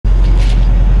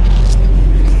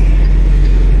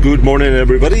Good morning,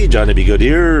 everybody. Johnny B. Good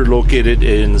here, located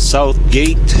in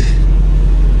Southgate,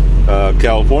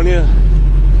 California.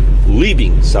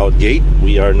 Leaving Southgate,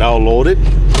 we are now loaded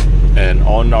and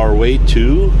on our way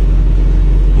to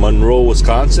Monroe,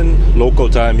 Wisconsin. Local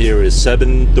time here is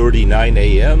 7:39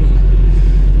 a.m.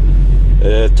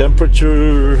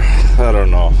 Temperature, I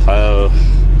don't know.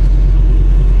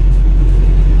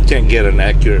 Can't get an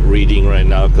accurate reading right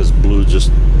now because Blue's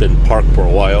just been parked for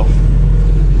a while.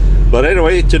 But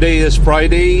anyway, today is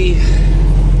Friday.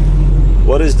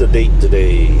 What is the date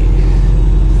today?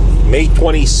 May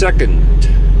 22nd,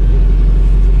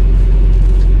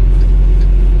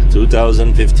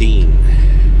 2015.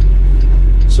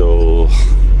 So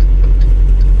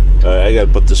I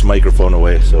gotta put this microphone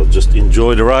away, so just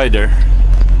enjoy the ride there.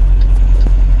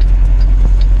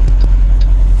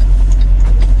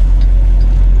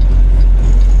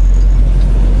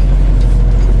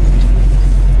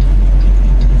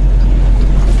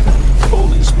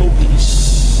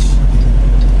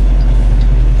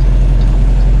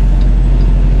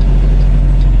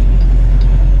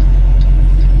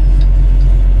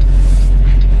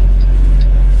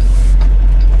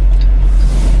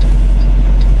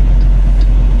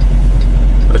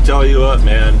 Tell you what,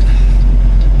 man,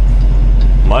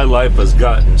 my life has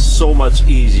gotten so much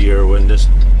easier when this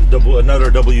another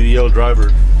WEL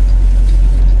driver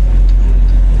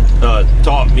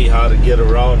taught me how to get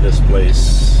around this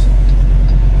place.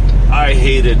 I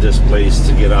hated this place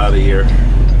to get out of here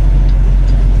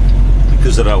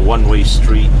because of that one-way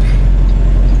street.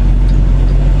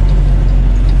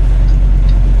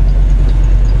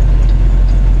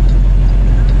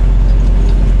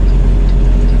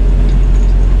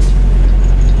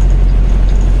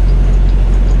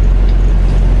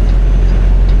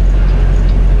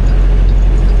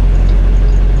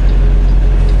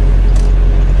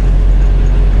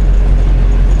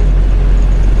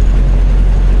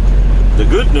 The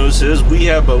good news is we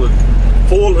have a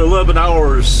full 11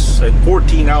 hours and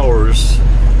 14 hours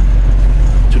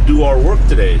to do our work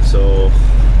today, so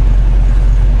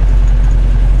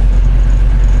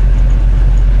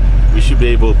we should be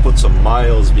able to put some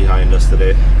miles behind us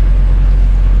today,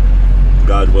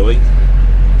 God willing.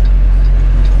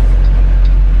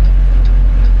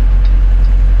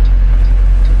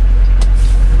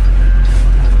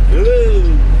 Hello.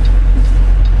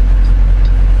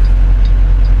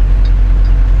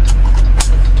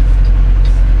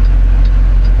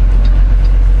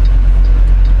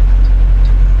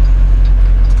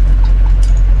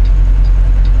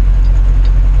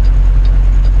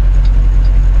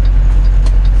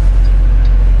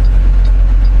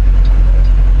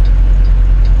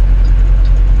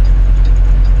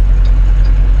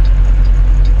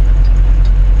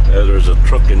 There's a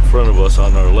truck in front of us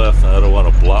on our left, and I don't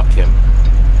want to block him.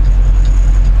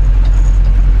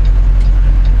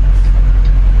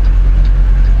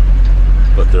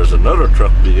 But there's another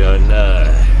truck behind.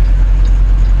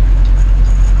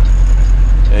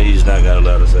 And he's not going to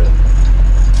let us in.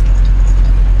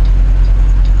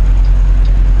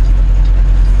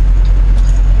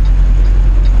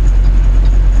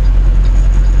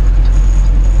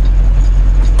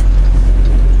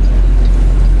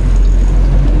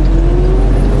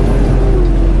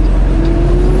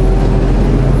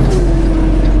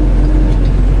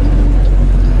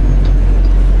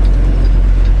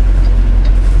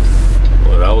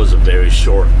 Very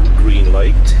short green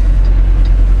light.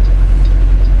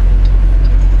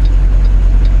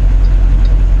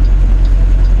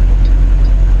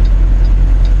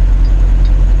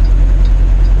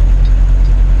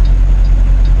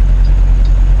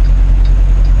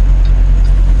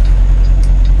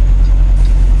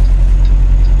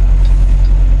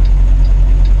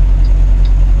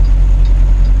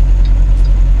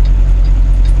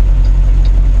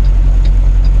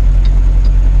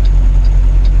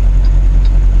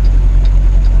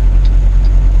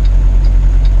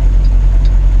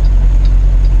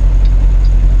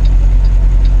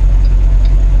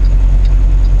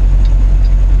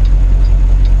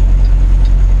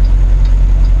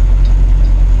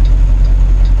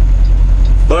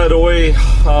 By the way,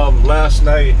 last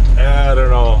night, I don't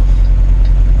know,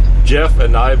 Jeff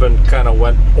and Ivan kind of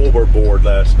went overboard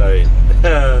last night.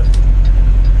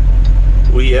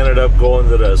 We ended up going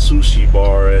to the sushi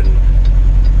bar, and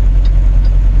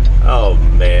oh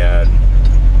man,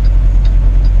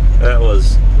 that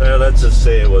was, let's just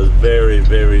say it was very,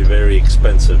 very, very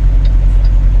expensive.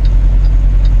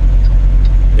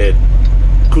 It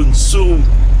consumed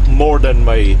more than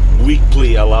my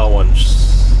weekly allowance.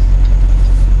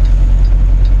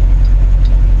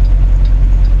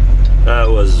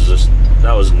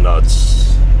 That was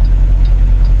nuts.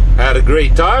 Had a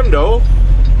great time though,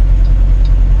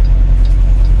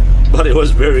 but it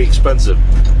was very expensive.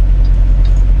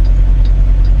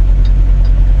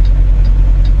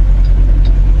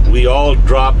 We all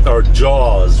dropped our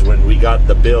jaws when we got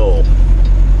the bill.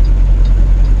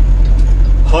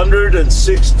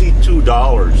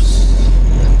 $162.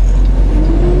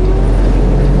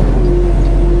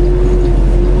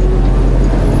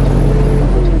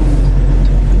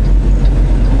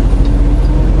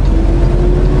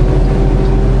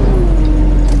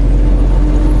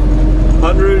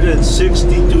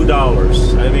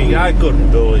 $162. I mean, I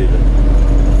couldn't believe it.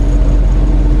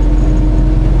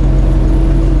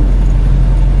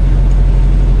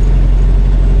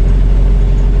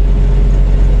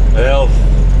 Well,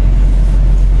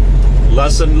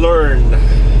 lesson learned.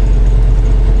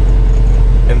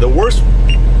 And the worst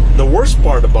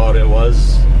part about it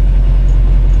was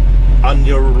on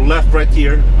your left, right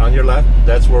here, on your left,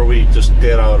 that's where we just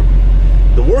get out.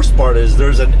 The worst part is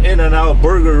there's an In-N-Out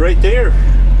burger right there.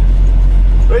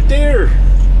 Right there.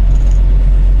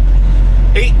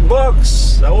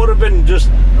 $8. That would have been just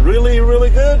really, really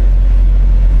good.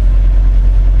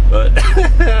 But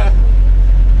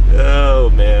oh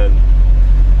man.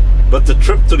 But the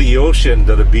trip to the ocean,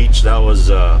 to the beach, that was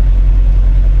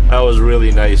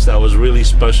really nice. That was really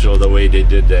special the way they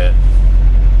did that.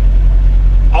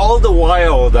 All the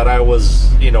while that I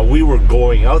was, we were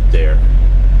going out there,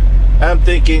 I'm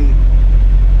thinking,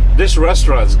 this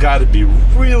restaurant's got to be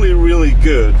really, really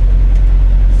good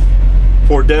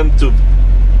for them to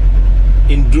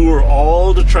endure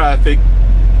all the traffic,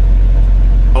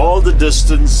 all the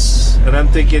distance, and I'm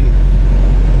thinking,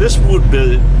 this food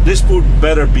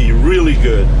better be really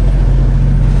good.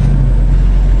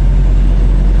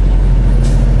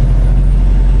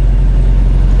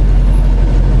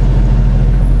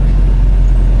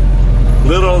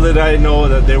 Little did I know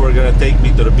that they were going to take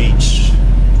me to the beach.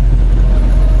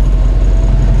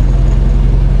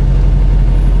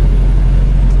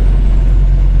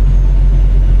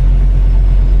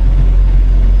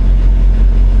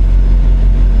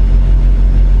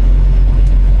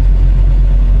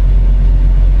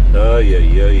 Ay,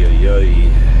 ay, ay, ay, ay.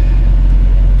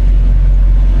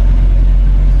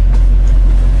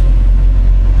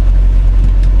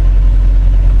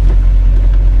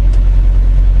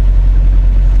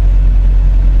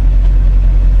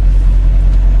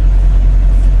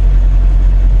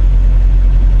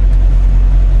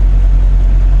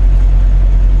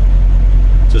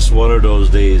 Just one of those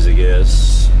days, I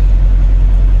guess.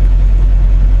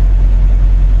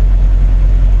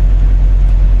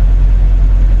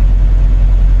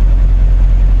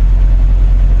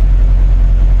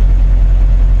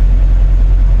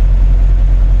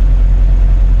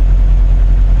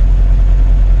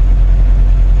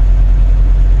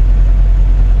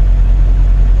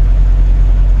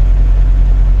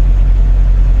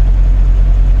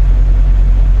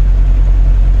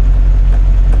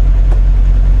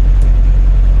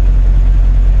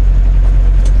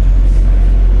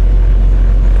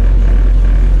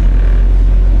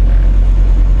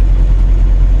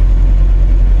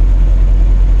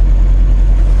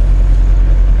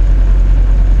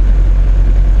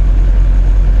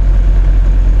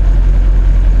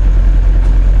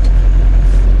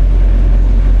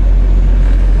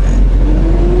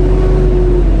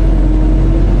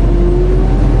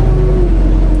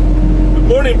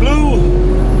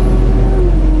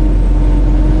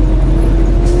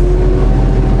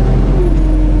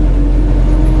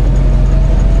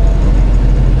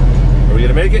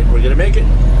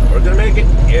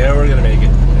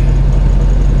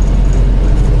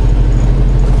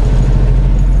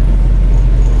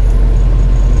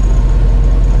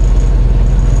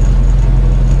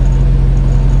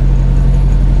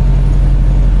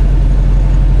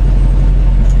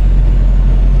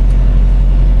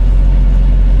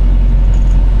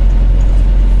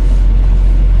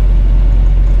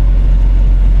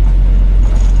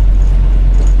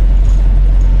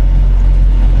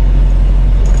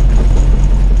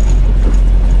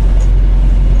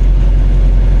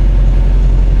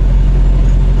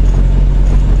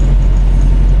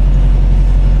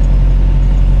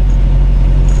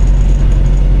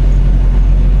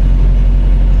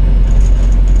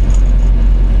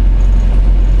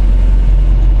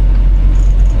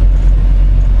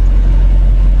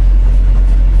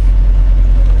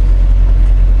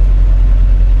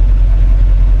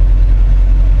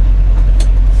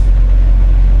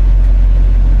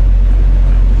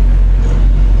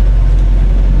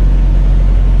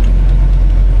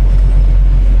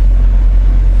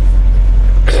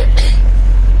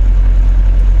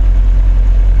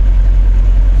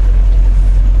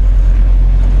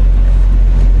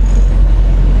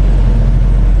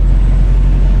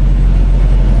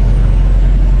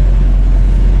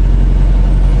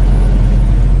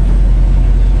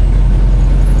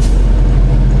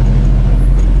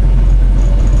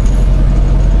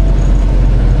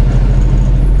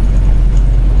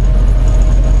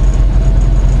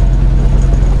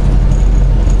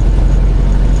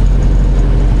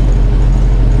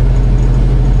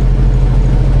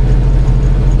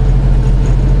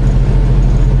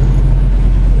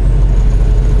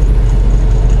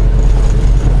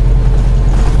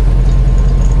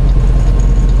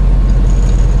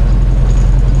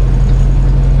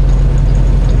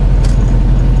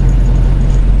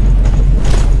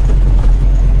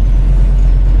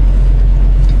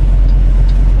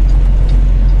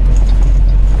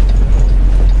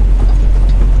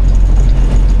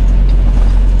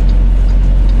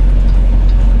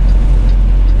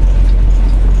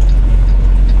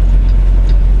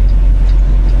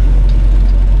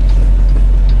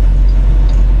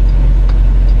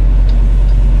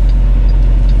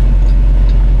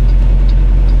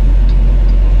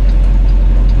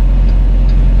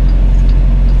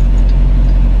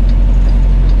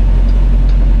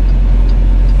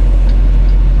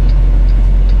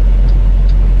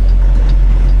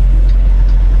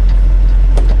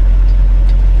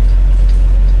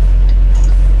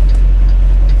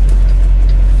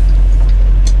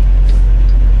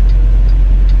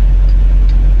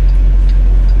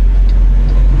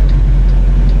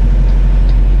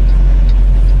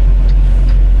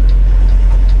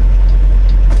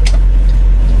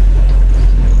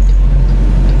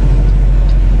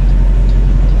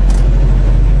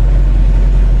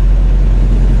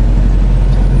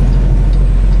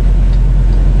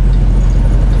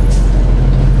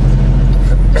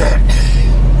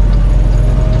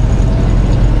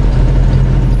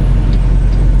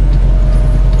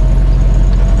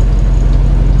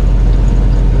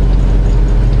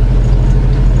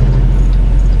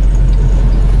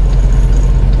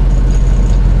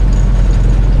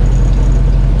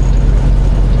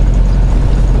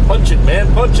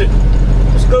 punch it.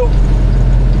 Let's go.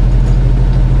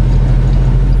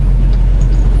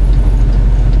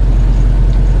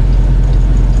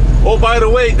 Oh, by the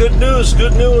way, good news,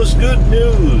 good news, good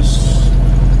news.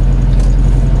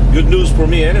 Good news for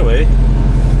me anyway.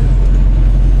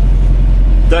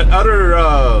 That other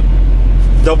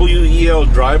WEL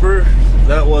driver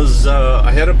that was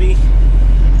ahead of me,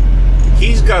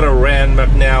 he's got a Rand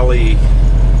McNally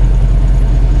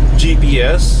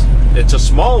GPS. It's a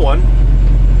small one,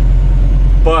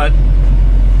 but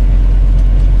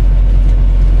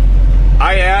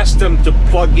I asked him to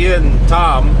plug in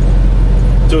Tom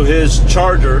to his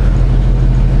charger,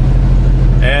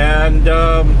 and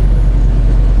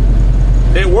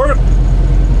it worked.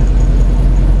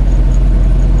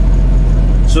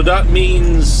 So that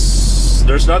means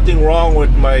there's nothing wrong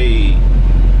with my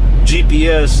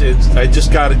GPS. I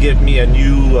just got to get me a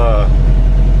new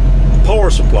power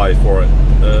supply for it,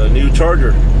 a new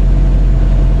charger,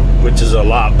 which is a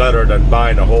lot better than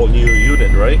buying a whole new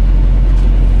unit, right?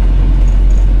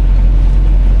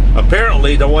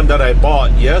 Apparently the one that I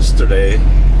bought yesterday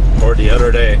or the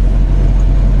other day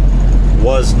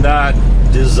was not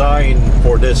designed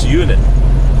for this unit.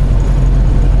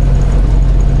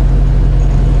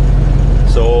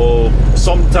 So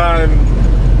sometime,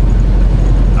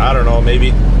 I don't know,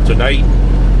 maybe tonight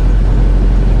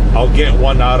I'll get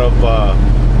one out of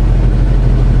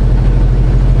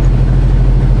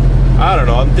I don't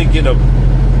know, I'm thinking of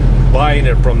buying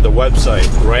it from the website,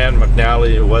 Rand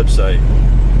McNally website.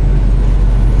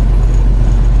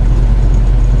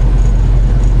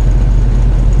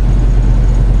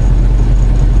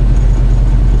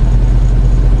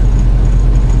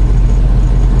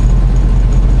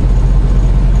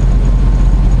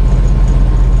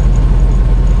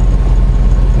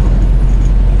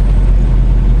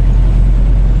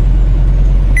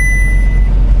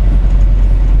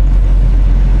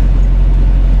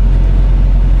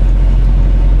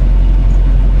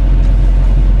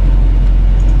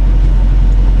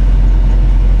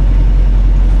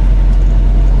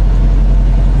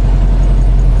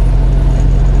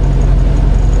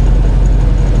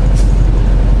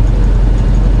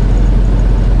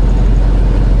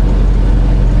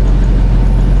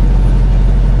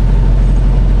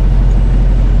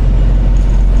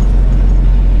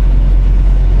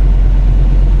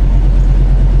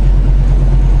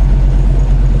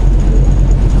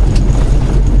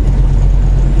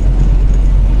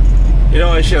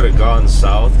 I should have gone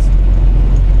south,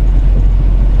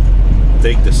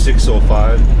 take the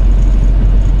 605.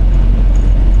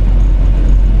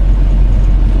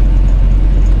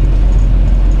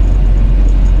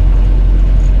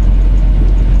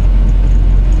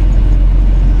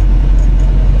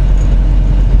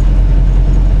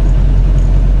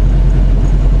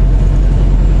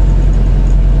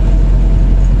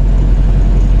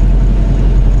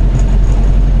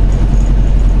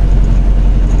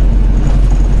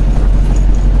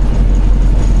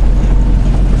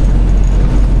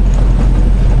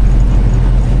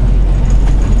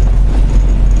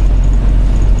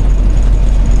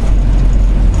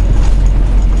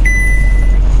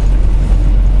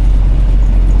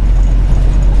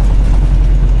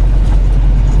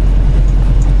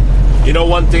 You know,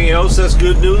 one thing else that's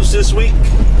good news this week,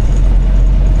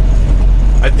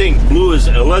 I think Blue is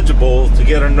eligible to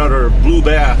get another blue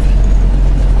bath.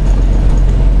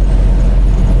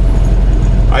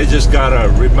 I just gotta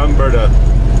remember to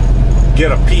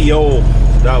get a PO,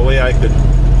 that way I could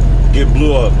give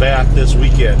Blue a bath this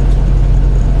weekend.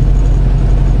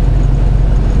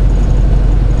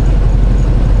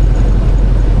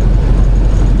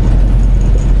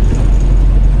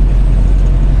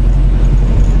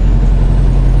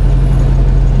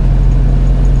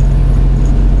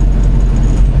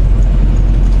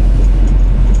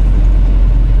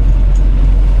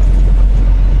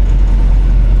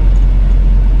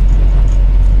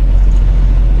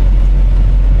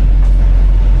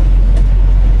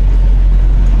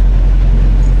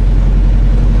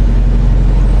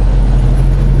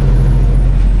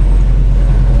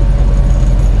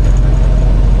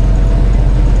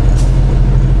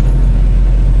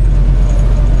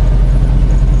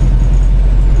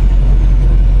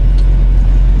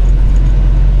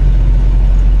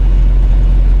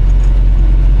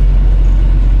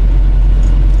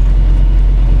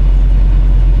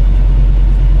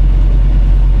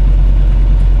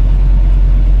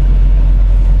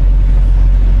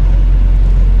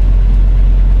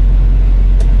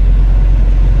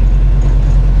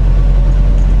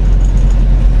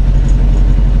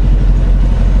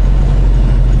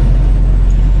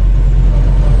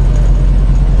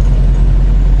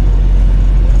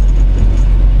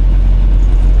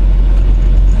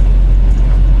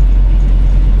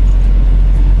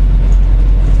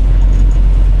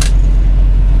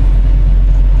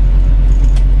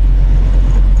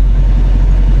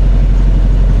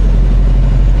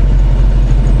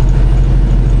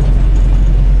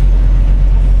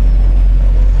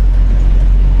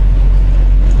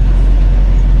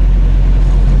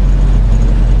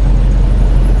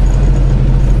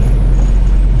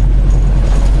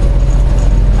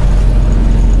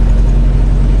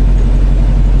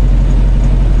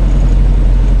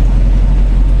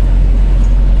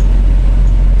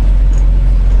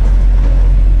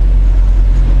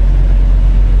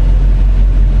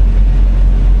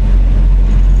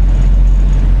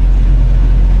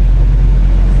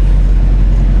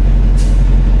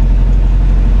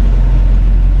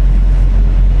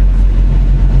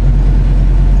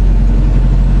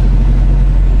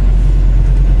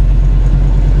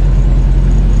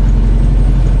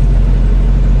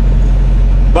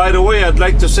 by the way, I'd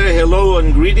like to say hello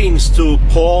and greetings to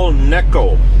Paul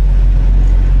Neko.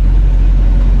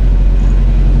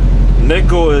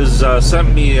 Neko has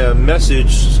sent me a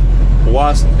message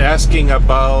asking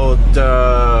about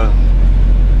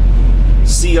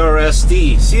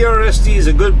CRST. CRST is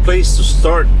a good place to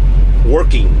start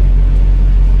working.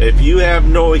 If you have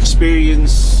no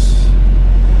experience,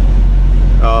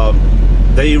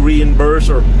 they reimburse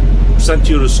or send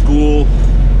you to school,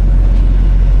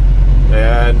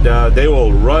 and they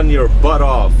will run your butt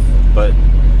off. But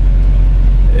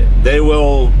they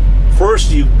will,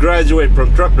 first you graduate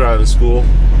from truck driving school,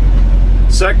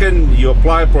 second you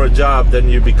apply for a job, then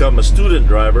you become a student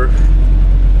driver.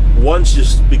 Once you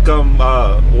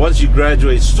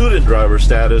graduate student driver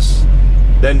status,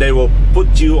 then they will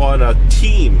put you on a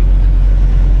team.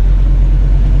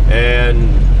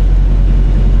 And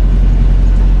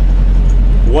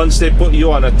once they put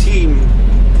you on a team,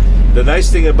 the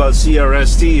nice thing about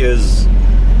CRST is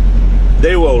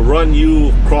they will run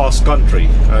you cross country.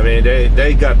 I mean,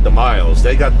 they got the miles,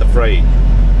 they got the freight.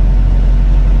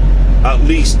 At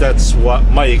least that's what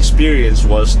my experience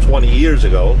was 20 years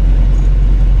ago.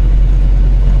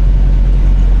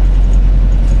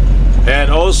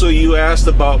 And also, you asked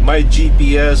about my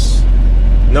GPS.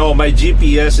 No, my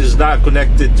GPS is not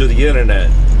connected to the internet.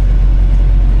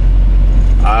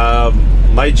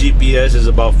 My GPS is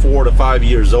about 4 to 5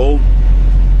 years old,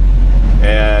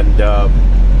 and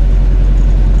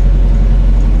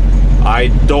I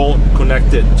don't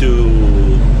connect it to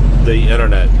the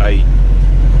internet. I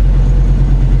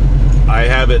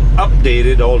have it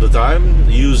updated all the time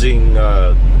using,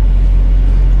 when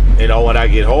I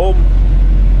get home,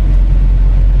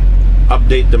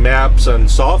 update the maps and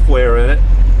software in it.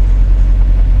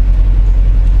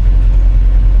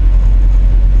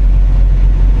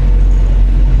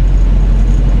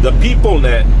 The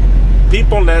PeopleNet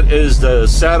is the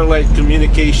satellite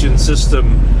communication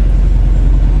system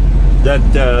that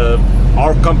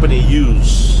our company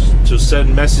use to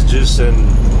send messages and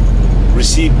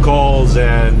receive calls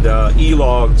and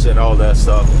e-logs and all that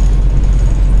stuff.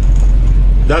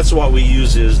 That's what we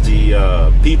use, is the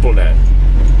PeopleNet.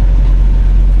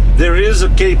 There is a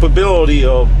capability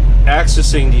of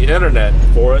accessing the internet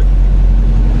for it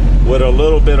with a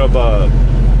little bit of a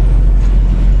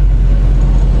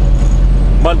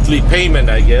monthly payment,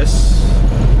 I guess.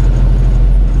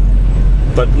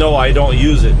 But no, I don't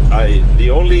use it.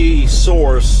 The only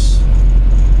source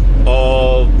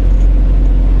of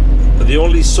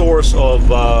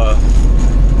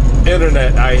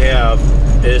internet I have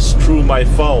is through my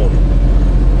phone.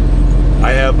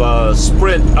 I have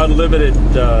Sprint unlimited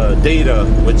data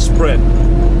with Sprint,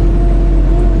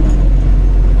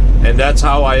 and that's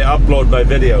how I upload my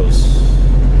videos.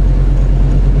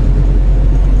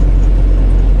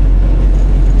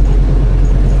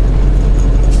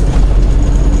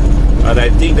 And I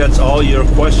think that's all your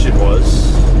question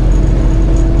was.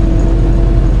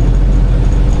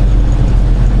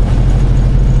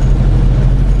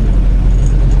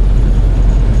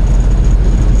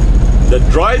 The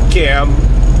drive cam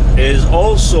is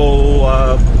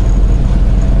also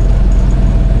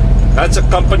that's a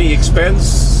company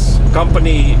expense,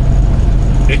 company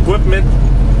equipment.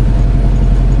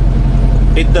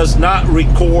 It does not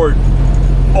record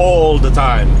all the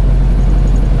time.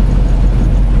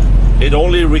 It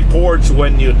only records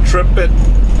when you trip it,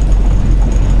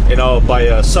 by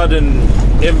a sudden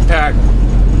impact,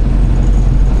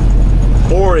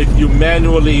 or if you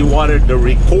manually wanted to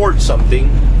record something,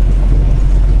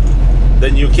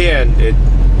 then you can.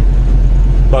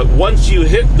 But once you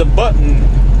hit the button,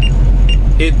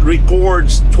 it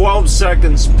records 12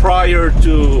 seconds prior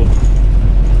to.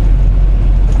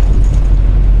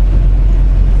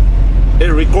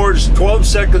 It records 12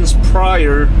 seconds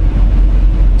prior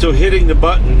to hitting the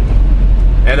button,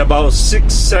 and about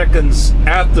 6 seconds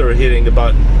after hitting the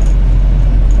button.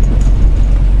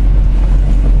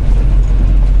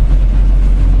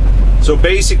 So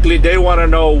basically, they want to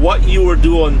know what you were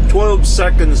doing 12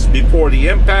 seconds before the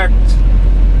impact,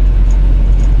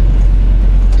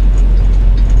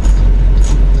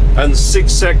 and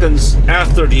 6 seconds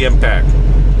after the impact.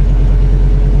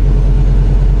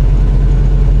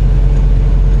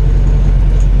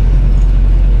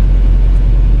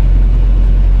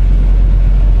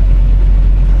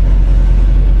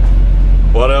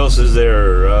 What else is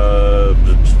there?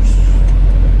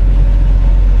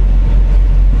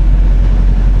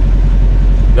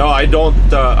 No, I don't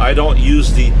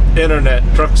use the internet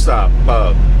truck stop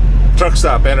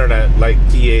internet like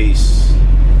TAs.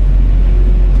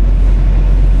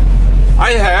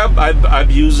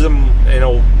 I've used them,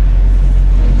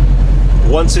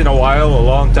 once in a while, a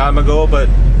long time ago, but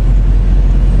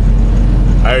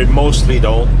I mostly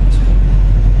don't.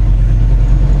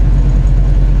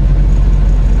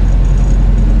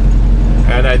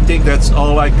 And I think that's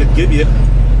all I could give you.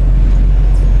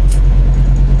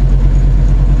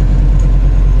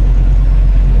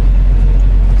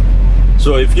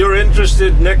 So if you're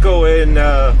interested, Nico, in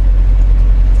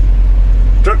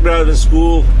truck driving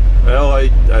school, well,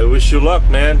 I wish you luck,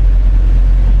 man.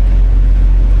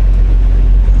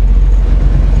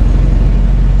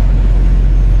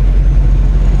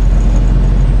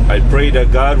 I pray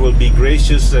that God will be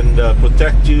gracious and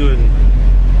protect you and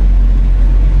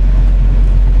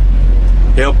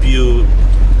help you,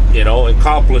 you know,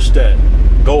 accomplish that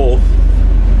goal.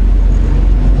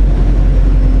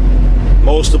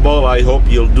 Most of all, I hope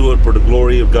you'll do it for the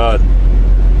glory of God.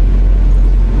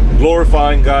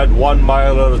 Glorifying God 1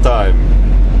 mile at a time.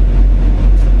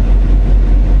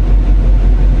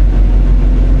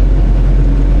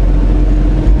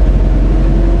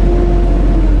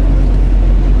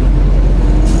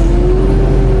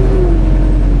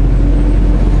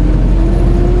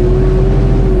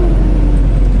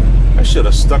 I should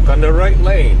have stuck on the right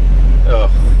lane. Ugh.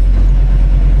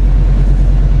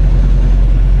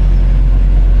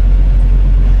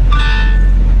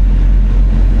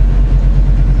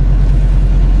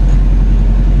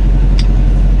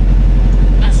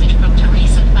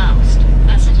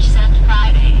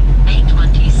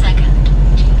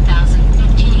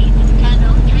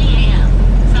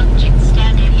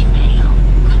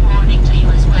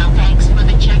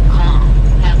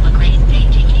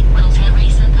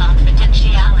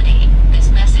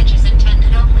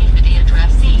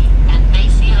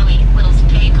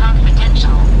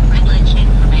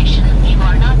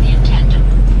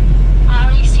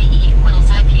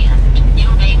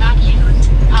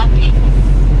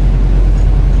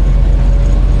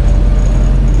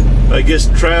 I guess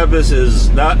Travis is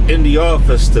not in the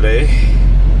office today.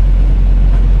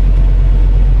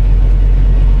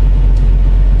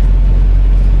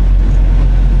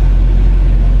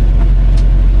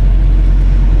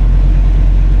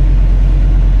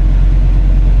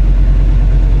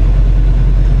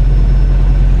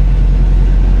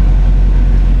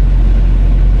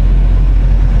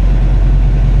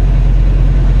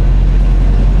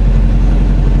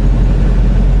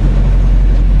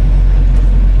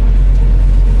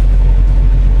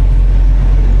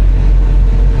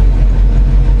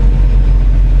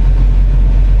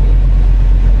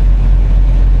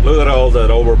 Look at all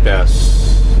that overpass.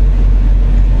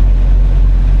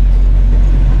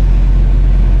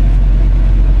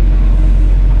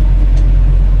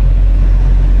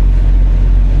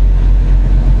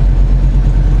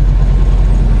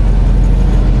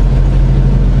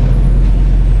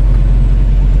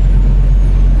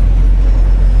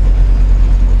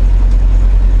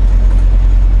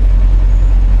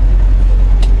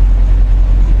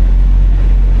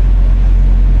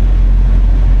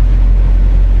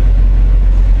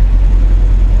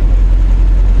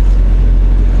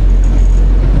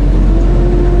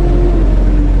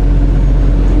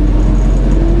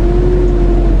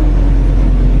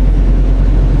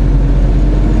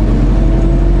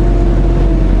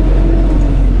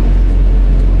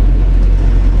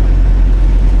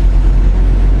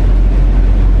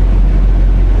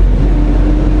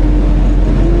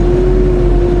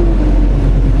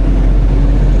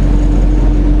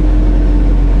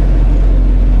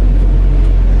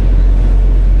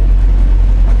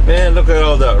 Man, look at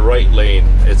all that right lane.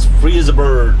 It's free as a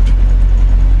bird.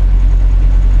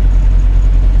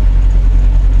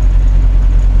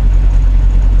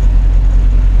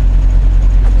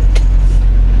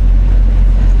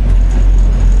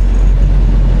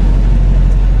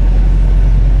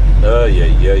 Ay,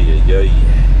 ay, ay, ay, ay.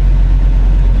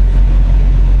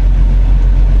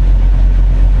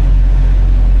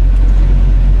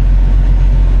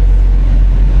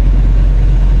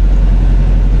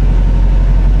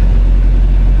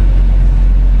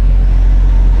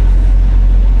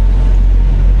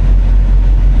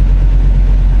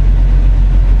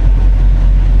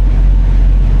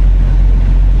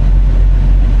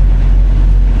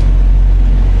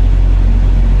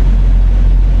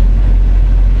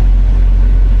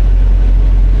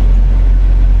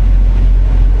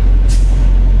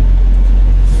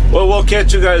 Well, we'll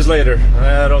catch you guys later.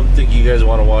 I don't think you guys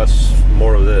want to watch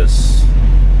more of this.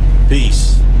 Peace.